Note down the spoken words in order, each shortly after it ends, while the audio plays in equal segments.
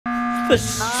There's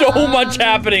so much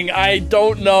happening. I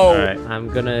don't know. All right, I'm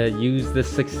gonna use the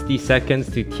 60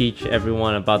 seconds to teach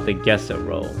everyone about the guesser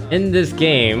role. In this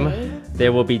game,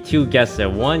 there will be 2 guesser,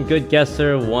 1 good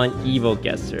guesser, 1 evil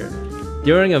guesser.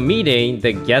 During a meeting,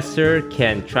 the guesser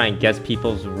can try and guess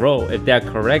people's role. If they're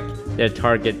correct, their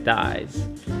target dies.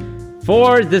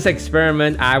 For this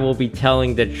experiment, I will be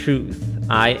telling the truth.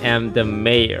 I am the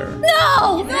mayor.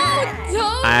 No!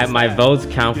 My votes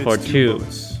count for 2.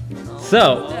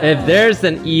 So, if there's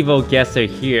an evil guesser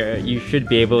here, you should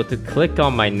be able to click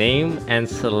on my name and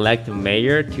select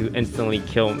mayor to instantly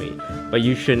kill me. But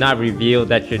you should not reveal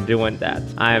that you're doing that.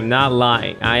 I am not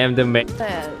lying. I am the mayor.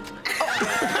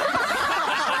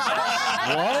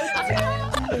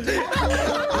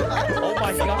 Oh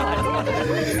my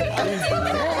god.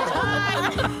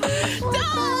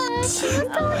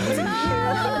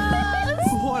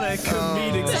 What a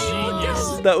comedic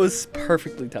genius. That was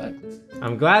perfectly timed.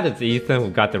 I'm glad it's Ethan who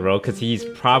got the role because he's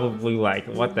probably like,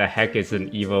 what the heck is an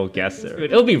evil guesser?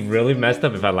 It'll be really messed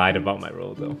up if I lied about my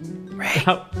role though. Right.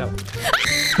 No.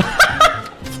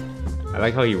 I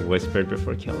like how he whispered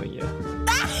before killing you.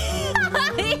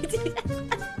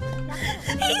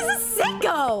 He's a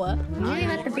sicko! You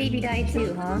let the baby die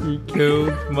too, huh? He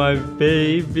killed my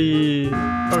baby.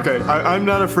 Okay, I'm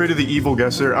not afraid of the evil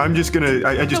guesser. I'm just gonna,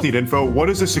 I just need info. What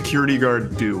does a security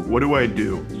guard do? What do I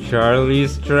do?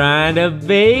 Charlie's trying to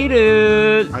bait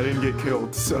it. I didn't get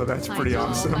killed, so that's pretty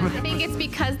awesome. I think it's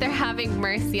because they're having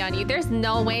mercy on you. There's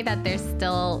no way that they're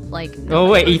still like. Oh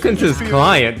wait, Ethan's his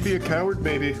client. Be a coward,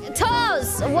 maybe.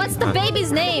 Toz, what's the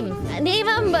baby's name? Name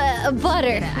him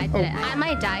Butter. I did it. I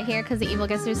might die here because the evil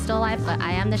guesser is still alive, but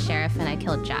I am the sheriff and I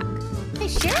killed Jack. The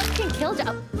sheriff can kill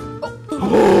Jack.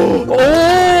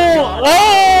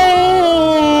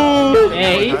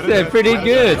 Hey, Ethan, pretty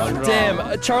good.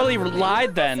 Damn, Charlie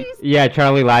lied then. Yeah,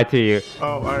 Charlie lied to you.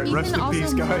 Oh, alright, rest in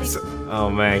peace, guys. Oh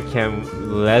man, can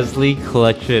Leslie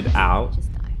clutch it out?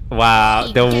 Wow,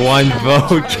 the one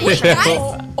vote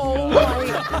kill. Oh my.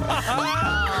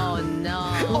 Oh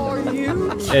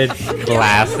no. It's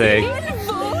classic.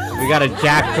 We got a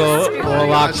Jackal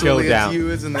Warlock showdown. It's you,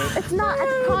 isn't it? It's not.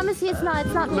 I promise you, it's not.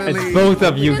 It's not me. It's both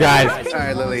of you guys. All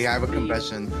right, Lily, I have a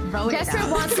confession. Guesser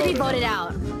wants to be voted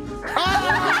out.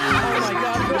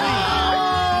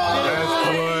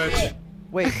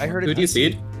 Wait, I heard it. Who do you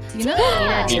see? Three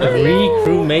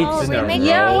crewmates in a row.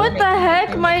 Yeah, what the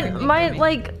heck? My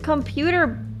like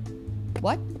computer.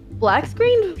 What? Black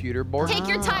screen? Computer board? Take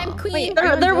your time, Queen. Wait,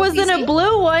 there wasn't a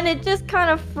blue one. It just kind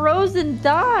of froze and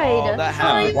died. Oh, that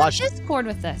happened. Watch Discord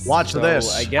with this. Watch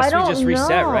this. I guess we just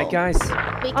reset, right, guys?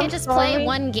 We can just play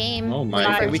one game. Oh my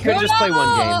Okay, god. we could just play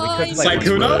one game. We could play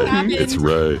Sykkuno? It's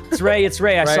Ray. It's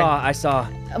Ray. I saw.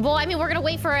 Well, I mean, we're gonna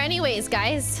wait for her anyways,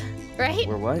 guys. Right?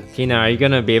 We're what? Tina, are you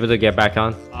gonna be able to get back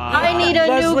on? I need a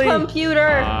Leslie. new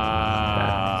computer.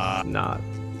 Not.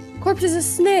 Corpse is a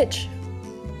snitch.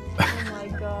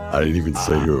 I didn't even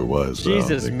say who it was. so I don't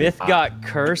Jesus, think- Myth got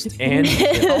cursed and.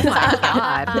 Oh my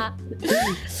god.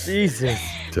 Jesus.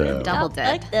 Damn. Double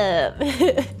dead.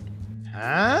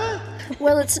 Huh?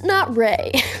 Well, it's not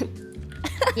Ray.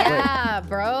 Yeah,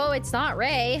 bro, it's not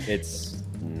Ray. It's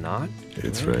not?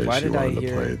 It's Ray. Why She did I wanted to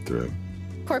hear- play it through.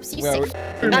 Corpse, you Well, sick.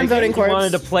 I'm voting She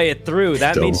wanted to play it through.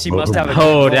 That means she must have a.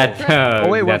 Oh, that's Oh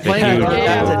wait, we're that's a playing it. huge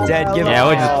That's a dead giveaway. Yeah,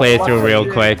 we'll just play it through real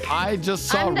quick. I just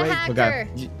saw I'm the Ray. hacker.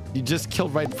 You just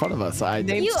killed right in front of us.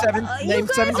 Name You- seven. you Name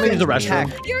guys seven are- things you can restroom.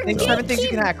 hack. You're Name 7 things you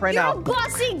can hack right You're now.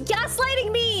 bossing,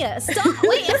 gaslighting me. Stop.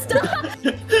 Wait, stop.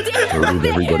 Who did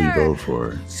everybody vote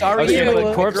for? Sorry, you.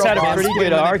 but Corpse had a boss. pretty good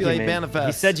Manipulate argument. manifest.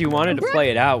 He said you wanted to play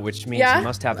it out, which means Yeah? you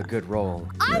must have a good role.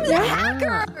 I'm the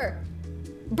hacker.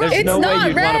 Bro, There's it's no way not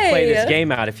you'd want to play Ray. this game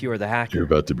out if you were the You're hacker.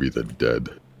 about to be the dead.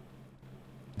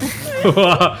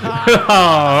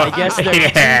 I guess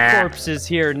there's 2 corpses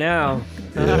here now.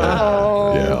 Yeah,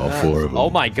 yeah, all 4 of them. Oh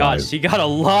my god, 5. she got a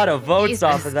lot of votes Jesus.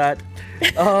 off of that.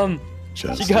 She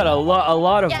Justin. got a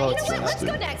lot of Yeah, you know votes. what? Let's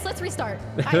go next. Let's restart.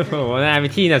 Well, I mean,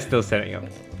 Tina's still setting up.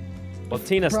 Well,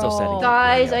 Tina's still setting. it.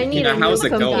 Guys, I need Tina, a new how's it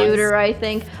going? computer, I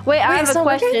think. Wait, I have it's a not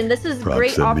working? question. This is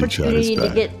great Proximity chat is opportunity to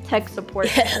back. get tech support.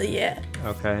 Hell yeah.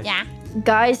 Okay. Yeah.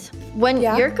 Guys, when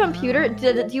Yeah? your computer,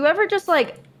 do you ever just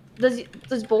like, does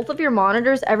both of your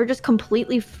monitors ever just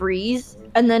completely freeze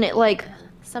and then it like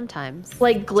Sometimes.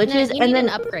 glitches You and need then an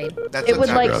upgrade. That's It a would,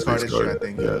 like- graphics card Graphics issue, I card.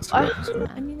 think. Yeah, it's a graphics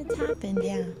card. I mean, it's happened,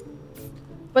 yeah.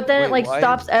 but then Wait, it like why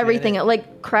stops did everything. it- It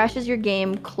like crashes your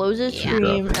game, closes Yeah.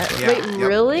 stream. Yeah. Wait, Yep.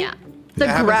 really? Yeah. The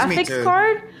That happens to me graphics too.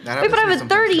 card? That Wait, but I happens have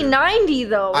to a me sometimes, too. 3090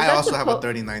 though. I That's also have a po-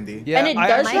 3090. And it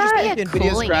does might just be that? a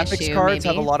Nvidia's cooling graphics issue, cards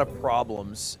have a maybe. lot of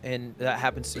problems, and that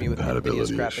happens to me with Nvidia's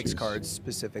Compatibility graphics issues. cards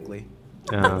specifically.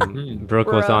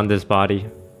 Brooke was Bro. on this body.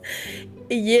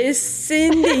 Yes,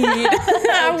 indeed.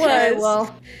 I Okay, was.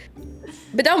 well.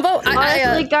 But don't vote.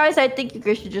 Honestly, guys, I think you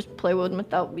guys should just play one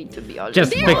without me, to be honest.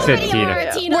 Just fix it, Tina.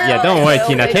 Yeah, don't worry,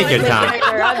 Tina. Take your time.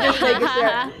 I'm just making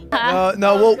sure.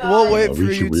 No, we'll wait for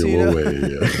you, We'll Tina.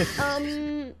 wait,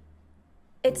 yeah.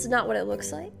 It's not what it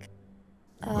looks like.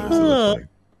 What does it look like?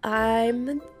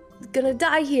 I'm gonna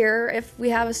die here if we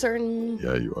have a certain.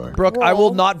 Yeah, you are. Brooke, I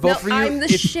will not vote for you. I'm the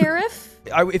sheriff.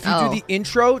 If you do the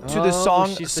intro to the song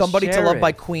she's the Somebody to Love sheriff.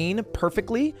 by Queen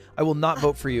perfectly, I will not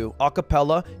vote for you.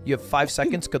 Acapella, you have 5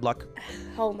 seconds. Good luck.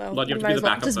 Hell no. Blood, you have to might be as the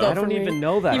well backup, just though. vote I for don't me. even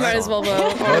know that You might as well song.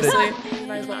 vote, honestly. You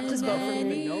might as well just vote for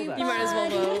me. You might as well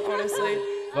vote, honestly.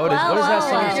 Voted. What is that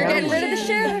song? You're getting tell me? rid of the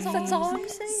sheriff, that's all I'm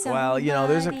saying. Well, you know,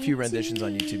 there's a few renditions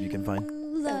on YouTube you can find.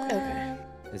 Okay.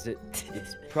 Is it?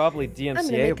 It's probably I'm gonna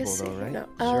make a DMCA-able though, right? no.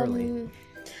 Surely.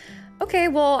 Okay,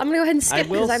 well, I'm gonna go ahead and skip I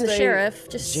will because I'm the say sheriff.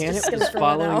 Just Janet gonna was throw that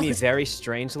following out. me very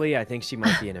strangely. I think she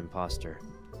might be an imposter.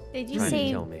 Did you Trying to say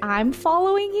kill me. I'm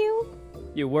following you?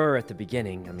 You were at the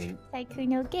beginning. I mean,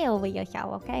 Saikuno, get over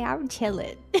yourself, okay? I'm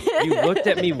chilling. you looked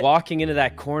at me walking into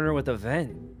that corner with a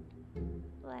vent.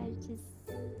 Well, I was just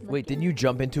Wait, didn't you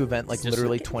jump into event like Just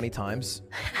literally 20 times?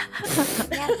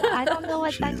 yeah, I don't know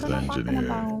what She's Saikuno the talking engineer.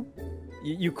 about.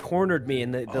 You cornered me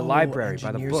in the Oh, library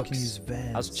by the engineers can books. use I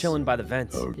was vents. chilling by the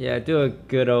vents. Oh. Yeah, do a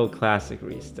good old classic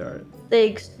restart.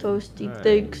 Thanks, Toasty. Alright,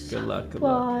 Thanks. Good luck. Good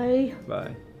luck. Bye.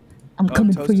 Bye. I'm Oh,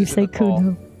 coming Toast for you, is in the call.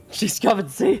 Saikuno. She's coming.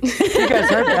 See, you guys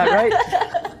heard that,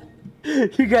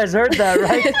 right? You guys heard that,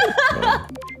 right?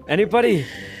 Anybody?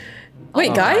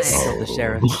 Wait, guys? The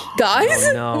sheriff. Guys?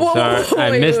 Oh, no. Whoa, Sorry,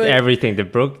 I wait, missed wait. everything. Did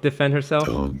Brooke defend herself?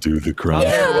 Don't do the crime. She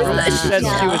said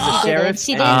she was the sheriff.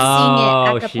 She didn't Oh,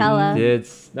 sing it a cappella. she did.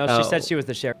 No, she said she was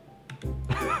the sheriff.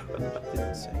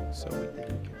 Didn't sing, so we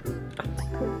didn't care.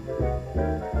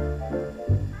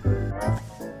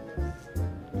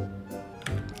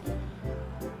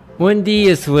 Wendy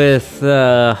is with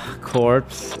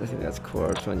Corpse. I think that's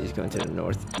Corpse. Wendy's going to the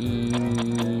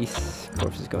northeast.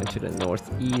 Corpse is going to the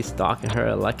northeast, stalking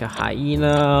her like a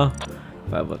hyena.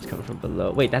 5 ups coming from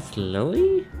below. Wait, that's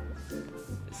Lily?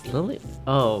 Is Lily?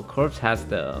 Oh, Corpse has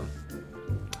the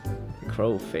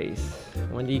crow face.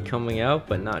 Wendy coming out,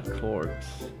 but not Corpse.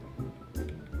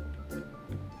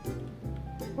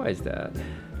 Why is that?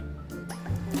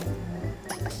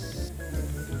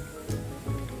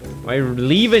 Am I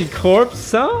leaving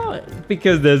Corpse, huh?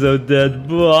 Because there's a dead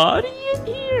body in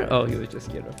here? Oh, he was just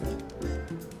scared of it.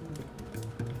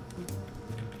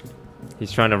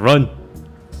 He's trying to run.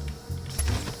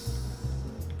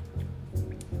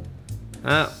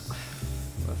 Oh,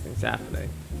 nothing's happening.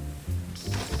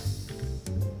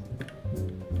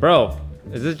 Bro,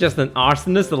 is this just an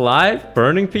arsonist alive?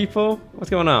 Burning people?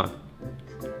 What's going on?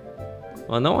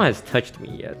 Well, no one has touched me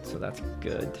yet, so that's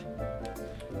good.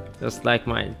 Just like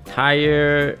my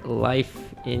entire life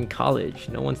in college,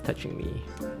 no one's touching me.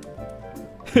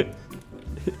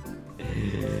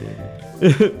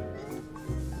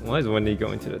 Why is Wendy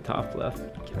going to the top left?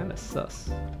 Kinda sus.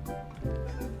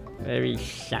 Very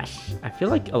shush. I feel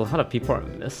like a lot of people are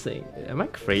missing. Am I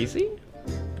crazy?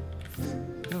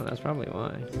 No, that's probably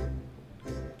why.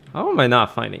 How am I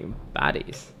not finding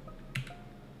baddies?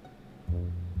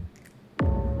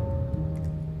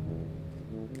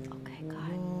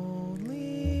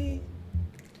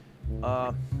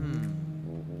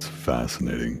 It's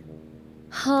fascinating.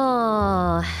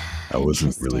 Huh. I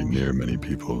wasn't really near many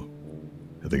people.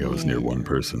 I think I was near one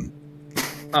person.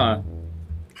 You want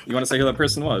to say who that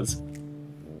person was?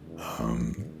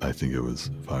 I think it was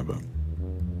 5-up.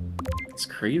 It's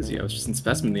crazy. I was just in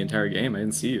Specimen the entire game. I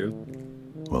didn't see you.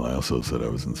 Well, I also said I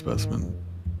was in Specimen.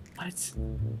 What? So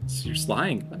you're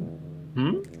lying.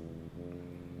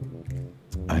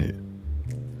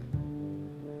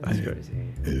 That's crazy.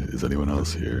 Is anyone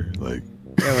else here? Like,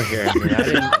 Yeah, we're here.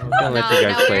 I'm gonna let you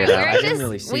guys play it out. I didn't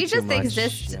really see we too just much.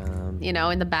 exist, you know,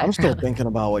 in the I'm background. still thinking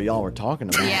about what y'all were talking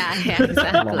about. Yeah, yeah,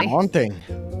 exactly. Haunting.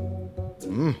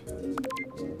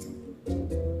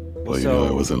 well, you know,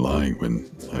 I wasn't lying when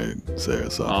I say I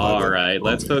saw. All right,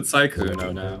 let's vote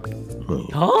Saikuno now.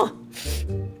 Huh?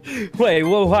 Wait,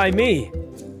 well, why me?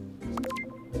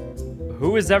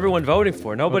 Who is everyone voting for?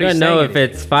 We're Nobody's gonna know saying if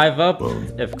it's 5-up,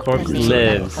 if Corpse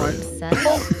lives.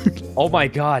 Oh my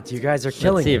god, you guys are Let's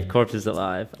killing see me. if Corpse is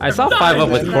alive. I saw 5-up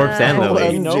with Corpse and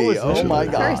Lily. OMG, oh my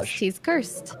Cursed. gosh. He's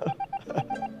cursed.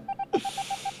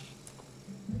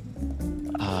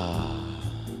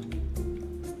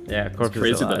 Yeah, It's Corpse is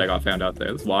crazy alive. that I got found out there.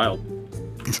 It's wild.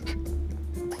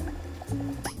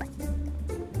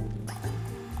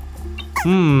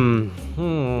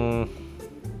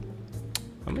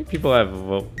 How many people have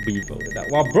we voted out?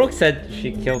 Well, Brooke said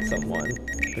she killed someone.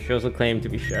 but she also claimed to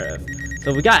be sheriff.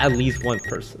 So we got at least one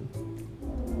person.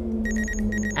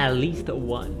 At least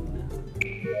one.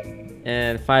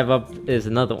 And 5 up is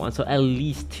another one, so at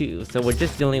least 2. So we're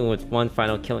just dealing with one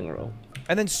final killing roll.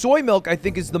 And then soy milk, I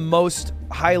think, is the most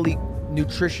highly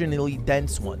nutritionally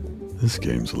dense one. This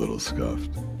game's a little scuffed.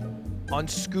 On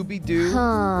Scooby-Doo,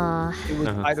 it was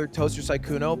either Toast or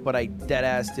Sykkuno, but I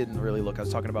deadass didn't really look. I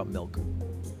was talking about milk.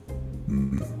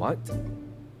 What?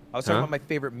 I was talking about my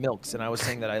favorite milks, and I was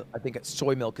saying that I think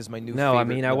soy milk is my new favorite. No, I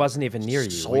mean, I wasn't even near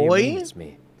you. What do you mean it's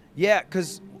me? Yeah,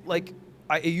 because, like,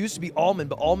 it used to be almond,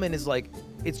 but almond is, like,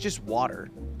 it's just water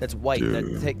that's white that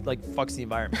fucks the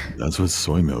environment. That's what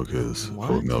soy milk is.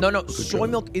 Oat milk No, soy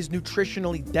milk is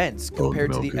nutritionally dense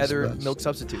compared to the other milk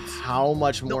substitutes. How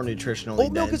much more nutritionally dense?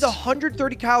 Oat milk is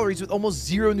 130 calories with almost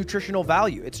 0 nutritional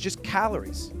value. It's just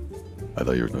calories. I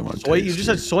thought you were talking about soy. You just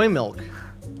said soy milk.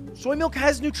 Soy milk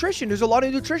has nutrition. There's a lot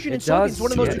of nutrition in soybeans. It's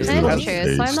one of the most Soy milk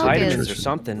vitamins is or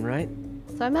something, right?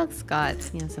 Soy milk's got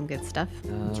some good stuff.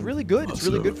 It's really good. It's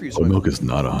really good for you. Oat milk is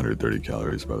not 130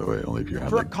 calories, by the way. Only if you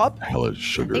have for a cup. Hella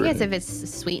sugar. I think it's in if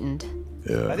it's sweetened.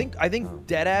 Yeah. I think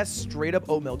dead ass straight up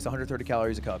oat milk's 130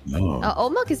 calories a cup. No.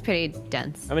 Oat milk is pretty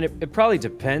dense. I mean, it probably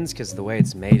depends because the way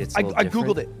it's made, it's a little I different,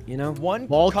 googled it. You know, one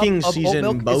Bulking cup of oat season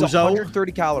milk is bozo.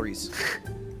 130 calories.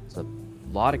 It's a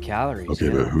lot of calories. Okay,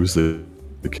 yeah. but who's the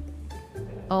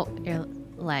Oh, your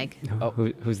leg. Oh,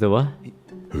 who's the what?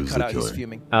 Who's Cut the out. killer? He's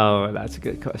fuming. Oh, that's a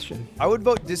good question. I would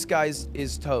vote this guy's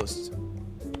is Toast.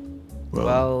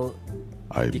 Well,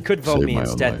 I you could vote saved me my own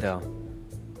instead, life.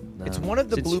 though. It's one of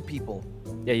the Since- blue people.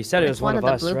 Yeah, you said it It's was one of the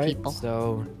us, blue right? people.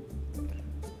 So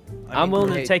I I'm mean,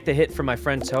 willing to hey, take the hit for my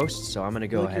friend Toast, so I'm gonna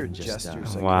go look, ahead you're and a just. jester,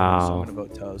 so Wow. I'm gonna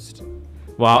vote Toast.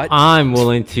 Well, What? I'm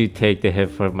willing to take the hit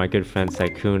for my good friend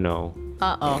Sykkuno.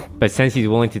 Uh-oh. But since he's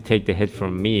willing to take the hit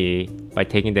from me, by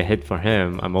taking the hit for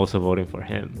him, I'm also voting for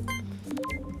him.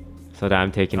 So that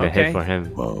I'm taking the hit Okay. for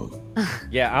him. Well,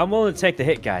 Yeah, I'm willing to take the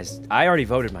hit, guys. I already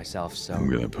voted myself, so. I'm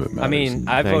gonna put. I mean,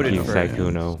 I Thank voted you, for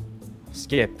Sykkuno.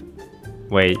 Skip.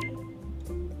 Wait.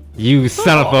 You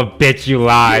son of a bitch, you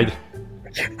lied.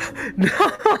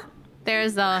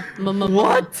 There's a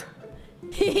What?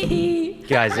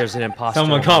 Guys, there's an imposter.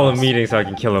 Someone call a meeting so I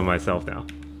can kill him myself now.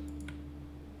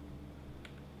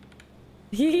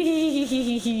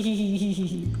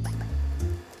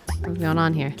 What's going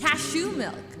on here? Cashew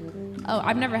milk. Oh,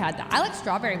 I've never had that. I like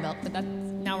strawberry milk, but that's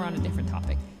now we're on a different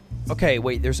topic. Okay,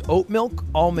 wait. There's oat milk,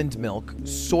 almond milk,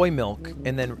 soy milk,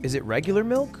 and then is it regular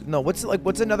milk? No. What's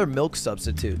another milk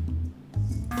substitute?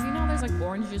 You know, there's like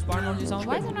orange juice, watermelon juice.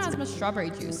 Why is there not as much strawberry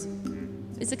juice?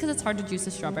 Is it because it's hard to juice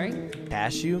a strawberry?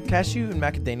 Cashew and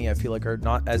macadamia, I feel like, are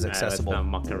not as accessible. Let's not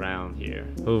muck around here.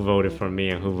 Who voted for me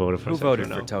and who voted for Who voted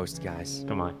Sykkuno? for Toast, guys?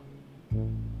 Come on. Wait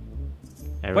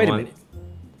a Everyone, minute.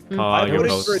 call I out your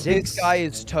voted votes. for this guy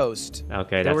is Toast.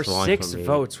 Okay, There that's were one 6 for me.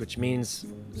 votes, which means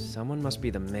someone must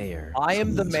be the mayor. I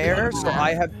am the mayor, so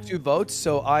I have 2 votes,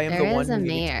 so I am There the one is a who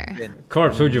needs mayor. to win.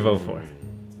 Corpse, who'd you vote for?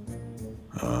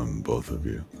 Both of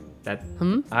you. That.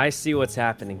 I see what's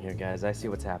happening here, guys. I see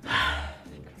what's happening.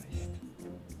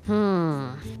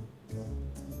 Wendy,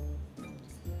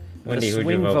 The who'd you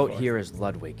swing vote vote for? here is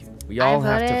Ludwig. We I all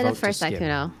have to voted vote for to skip.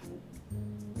 Sykkuno.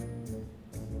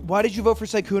 Why did you vote for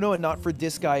Sykkuno and not for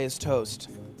this guy is Toast?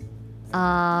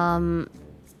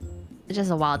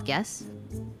 Just a wild guess.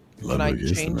 Can I Ludwig is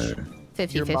the change mayor.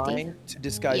 50-50. your mind to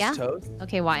this guy's Yeah? Toast?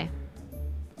 Okay, why?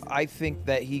 I think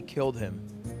that he killed him.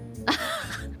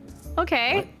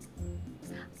 Okay.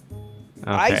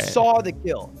 I Okay. saw the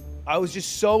kill. I was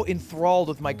just so enthralled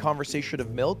with my conversation of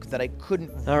milk that I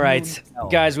couldn't. All right, tell.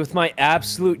 guys, with my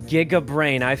absolute giga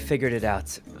brain, I figured it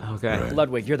out. Okay. Right.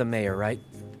 Ludwig, you're the mayor, right?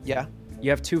 Yeah. You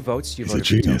have 2 votes. You He's a voted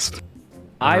for genius. Toast.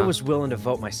 I was willing to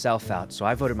vote myself out, so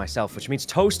I voted myself, which means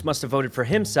Toast must have voted for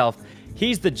himself.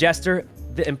 He's the jester.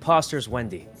 The imposter's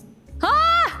Wendy.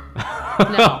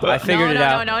 No. I figured it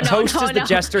out. No, Toast is the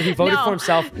jester. He voted for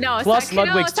himself. No, plus Sykkuno,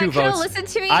 Ludwig's 2 votes. Listen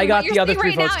to me. I got What the you're other saying 3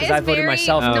 right votes now because I is voted very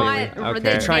myself. Oh, anyway. okay.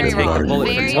 that's Trying to very take the wrong. bullet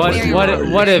for Very, Toast. very What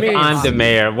wrong. if Means- I'm the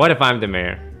mayor? What if I'm the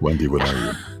mayor? Wendy, what are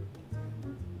you?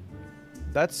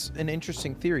 That's an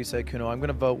interesting theory, Sykkuno. I'm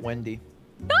gonna vote Wendy.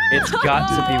 It's got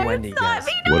to be Wendy, guys.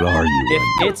 What are you, If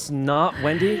Wendy? it's not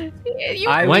Wendy, You-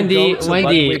 I will Wendy, go to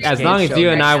Wendy, Ludwig's as game long as show you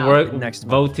and next I month- work, next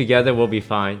month. vote together, we'll be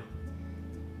fine.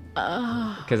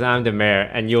 Because I'm the mayor,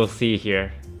 and you'll see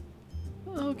here.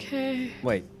 Okay.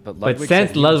 Wait, but But Ludwig since said he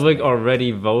was the Ludwig mayor.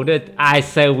 already voted, I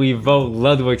say we vote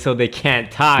Ludwig so they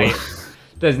can't tie it.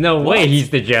 There's no way he's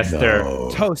the jester. No.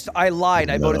 Toast. I lied.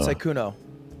 I voted No. Sykkuno.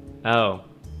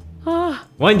 Oh.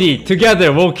 Wendy,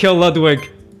 together we'll kill Ludwig.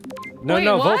 No, Wait,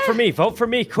 no, vote what? for me. Vote for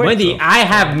me, quick. Wendy, I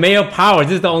have male power.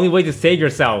 This is the only way to save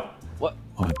yourself. What?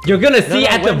 You're gonna see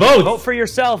at the Wendy, votes. Vote for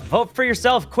yourself. Vote for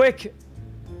yourself, quick.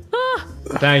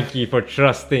 Thank you for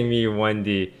trusting me,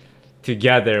 Wendy.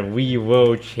 Together, we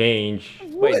will change.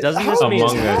 Wait, doesn't this mean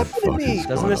Among Us?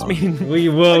 Doesn't this mean we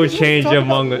will change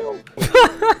Among Us?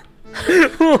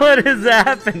 What is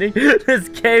happening? This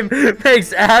game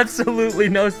makes absolutely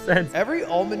no sense. Every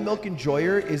almond milk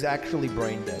enjoyer is actually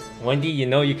brain dead. Wendy, you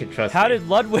know you can trust How me. did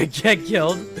Ludwig get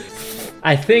killed?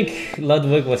 I think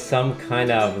Ludwig was some kind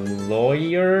of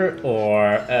lawyer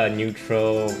or a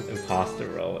neutral imposter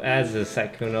role, as is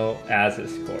Sekuno, as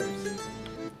is Corpse.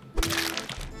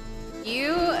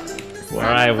 You.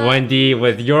 Alright, Wendy,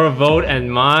 with your vote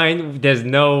and mine, there's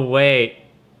no way.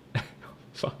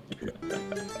 Fuck.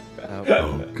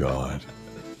 Oh God.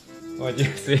 What'd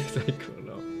you say,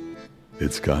 Sekuno?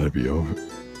 It's gotta be over.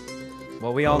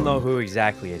 Well, we all know who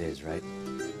exactly it is, right?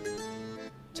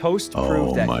 Toast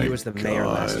proved that he was the mayor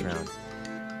last round,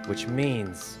 which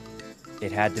means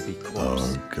it had to be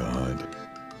Corpse. Oh God.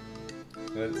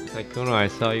 Sekuno, I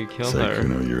saw you kill her.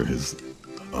 Sekuno, you're his.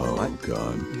 Oh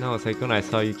God. No, Sekuno, I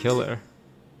saw you kill her.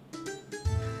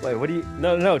 Wait, what do you?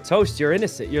 No, Toast, you're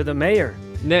innocent. You're the mayor.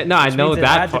 No, I Which know means it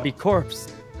that had part. to be Corpse.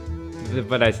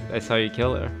 But I saw you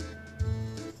kill her.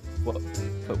 But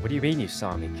what do you mean you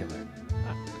saw me kill her?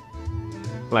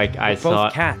 Like I We're saw.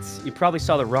 both cats. You probably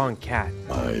saw the wrong cat.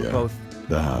 Yeah. Both.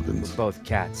 That happens. We're both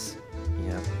cats.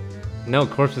 Yeah. No,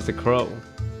 Corpse is a crow.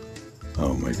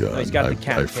 Oh my God. No, he's got the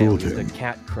cat I tail. fooled He's him. the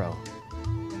cat crow.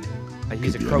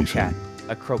 He's a Could be crow cat. anything.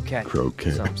 A croquette. Croquette.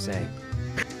 That's what I'm saying.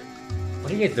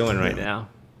 What are you guys doing right now?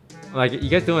 Like, you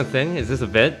guys doing a thing? Is this a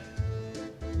bit?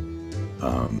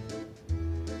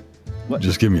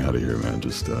 Just get me out of here, man.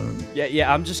 Just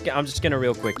Yeah. I'm just gonna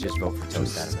real quick just vote for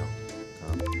Toast. I don't know.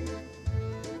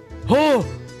 Oh!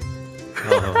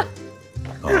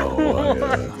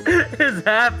 What is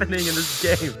happening in this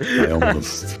game? I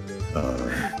almost.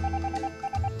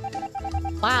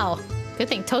 Wow. Good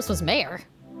thing Toast was mayor.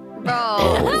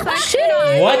 Bro. What the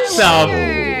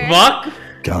fuck?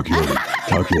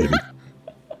 Calculated.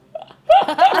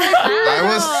 I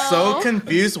was so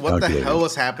confused. What the hell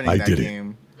was happening in that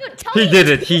game? He did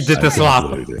it. He did the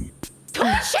swap.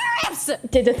 Sheriffs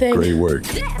did the thing. Great work.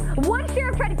 One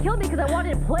sheriff tried to kill me because I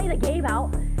wanted to play the game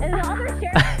out, and the other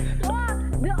sheriff.